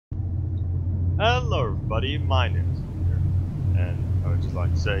Hello everybody, my name is Peter, and I would just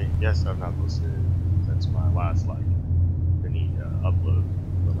like to say, yes, I've not posted since my last, mini upload,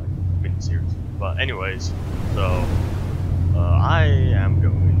 for, mini series. But anyways, so, I am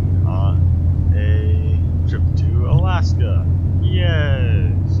going on a trip to Alaska.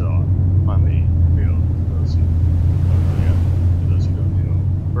 Yay! So, finally, for those who don't know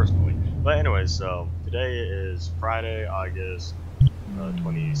personally. But anyways, so, today is Friday, August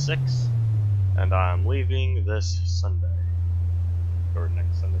 26th. And I'm leaving this Sunday. Or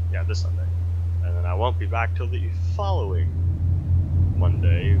next Sunday. Yeah, this Sunday. And then I won't be back till the following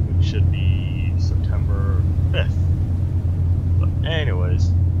Monday, which should be September 5th. But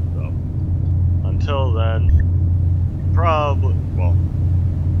anyways, so until then,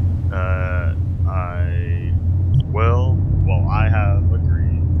 I have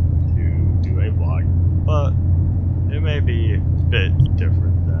agreed to do a vlog, but it may be a bit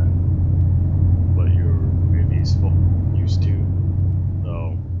different than what you're maybe used to,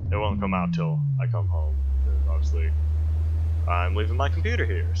 so it won't come out till I come home, because obviously I'm leaving my computer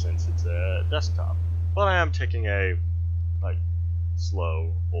here since it's a desktop, but I am taking a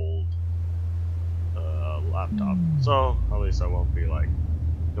slow old laptop, so at least I won't be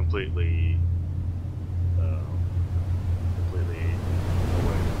completely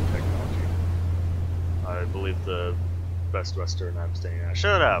away from technology. I believe the Best Western I'm staying at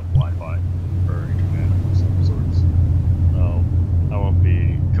should have Wi-Fi or internet of some sorts, so I won't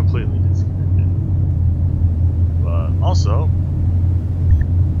be completely disconnected. But also,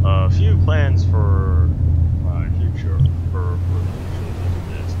 a few plans for my future, for the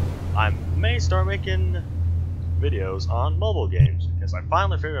future is I may start making videos on mobile games, because I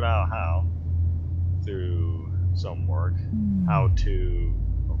finally figured out how, through some work, how to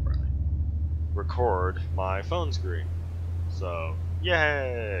record my phone screen. So,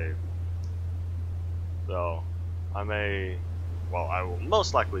 yay! So, I will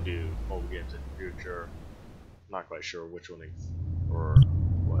most likely do mobile games in the future. I'm not quite sure which one or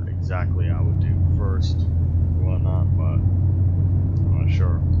what exactly I would do first or whatnot, but I'm not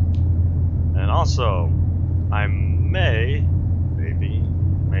sure. And also, I maybe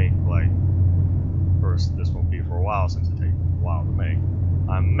make first, this won't be for a while since it takes a while to make.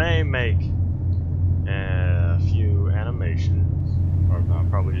 I may make a few animations, or no,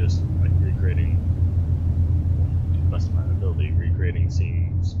 probably just recreating, to the best of my ability, recreating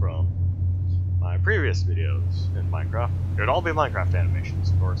scenes from my previous videos in Minecraft. It would all be Minecraft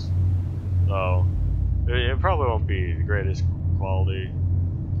animations, of course. So it probably won't be the greatest quality,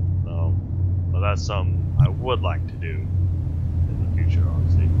 so, but that's something I would like to do in the future,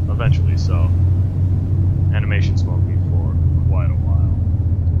 obviously, eventually. So animations won't be for quite a while.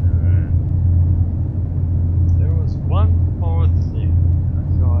 One more thing I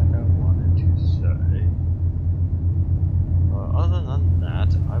feel like I wanted to say. Other than that,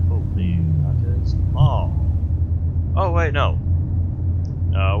 I believe that is all. Oh wait, no.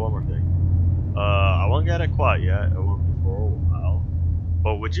 One more thing. I won't get it quite yet. It won't be for a while.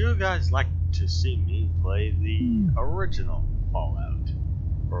 But would you guys like to see me play the original Fallout,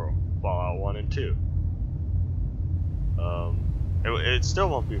 or Fallout 1 and 2? It still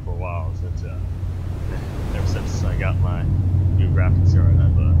won't be for a while since ever since I got my new graphics card,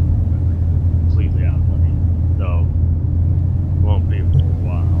 I've completely out of money, so it won't be for a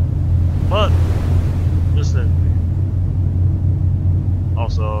while. But just then,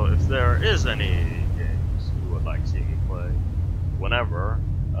 also, if there is any games you would like to see me play, whenever,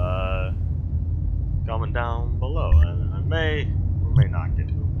 comment down below, and I may or may not get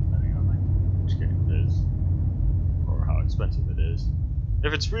to them depending on which game it is or how expensive it is.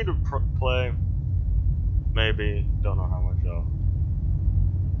 If it's free to play, maybe, don't know how much though.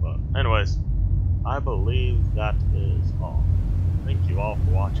 But anyways, I believe that is all. Thank you all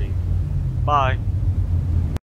for watching. Bye.